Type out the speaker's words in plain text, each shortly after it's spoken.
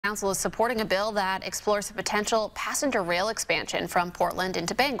Council is supporting a bill that explores a potential passenger rail expansion from Portland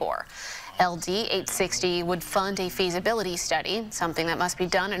into Bangor. LD 860 would fund a feasibility study, something that must be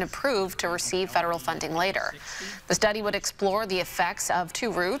done and approved to receive federal funding later. The study would explore the effects of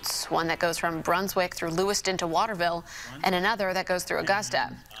two routes, one that goes from Brunswick through Lewiston to Waterville, and another that goes through Augusta.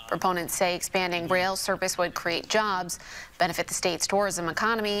 Proponents say expanding rail service would create jobs, benefit the state's tourism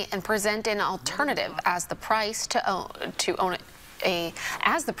economy, and present an alternative as the price to own a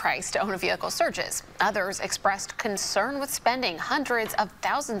vehicle surges. Others expressed concern with spending hundreds of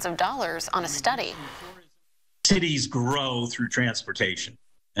thousands of dollars on a study. Cities grow through transportation,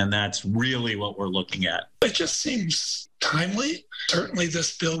 and that's really what we're looking at. It just seems timely. Certainly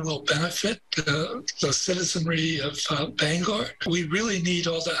this bill will benefit the citizenry of Bangor. We really need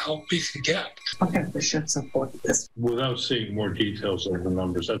all the help we can get. Okay, we should support this. Without seeing more details of the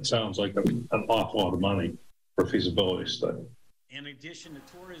numbers, that sounds like an awful lot of money for a feasibility study. In addition to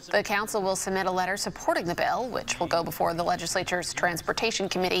tourism, the council will submit a letter supporting the bill, which will go before the legislature's Transportation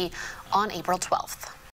Committee on April 12th.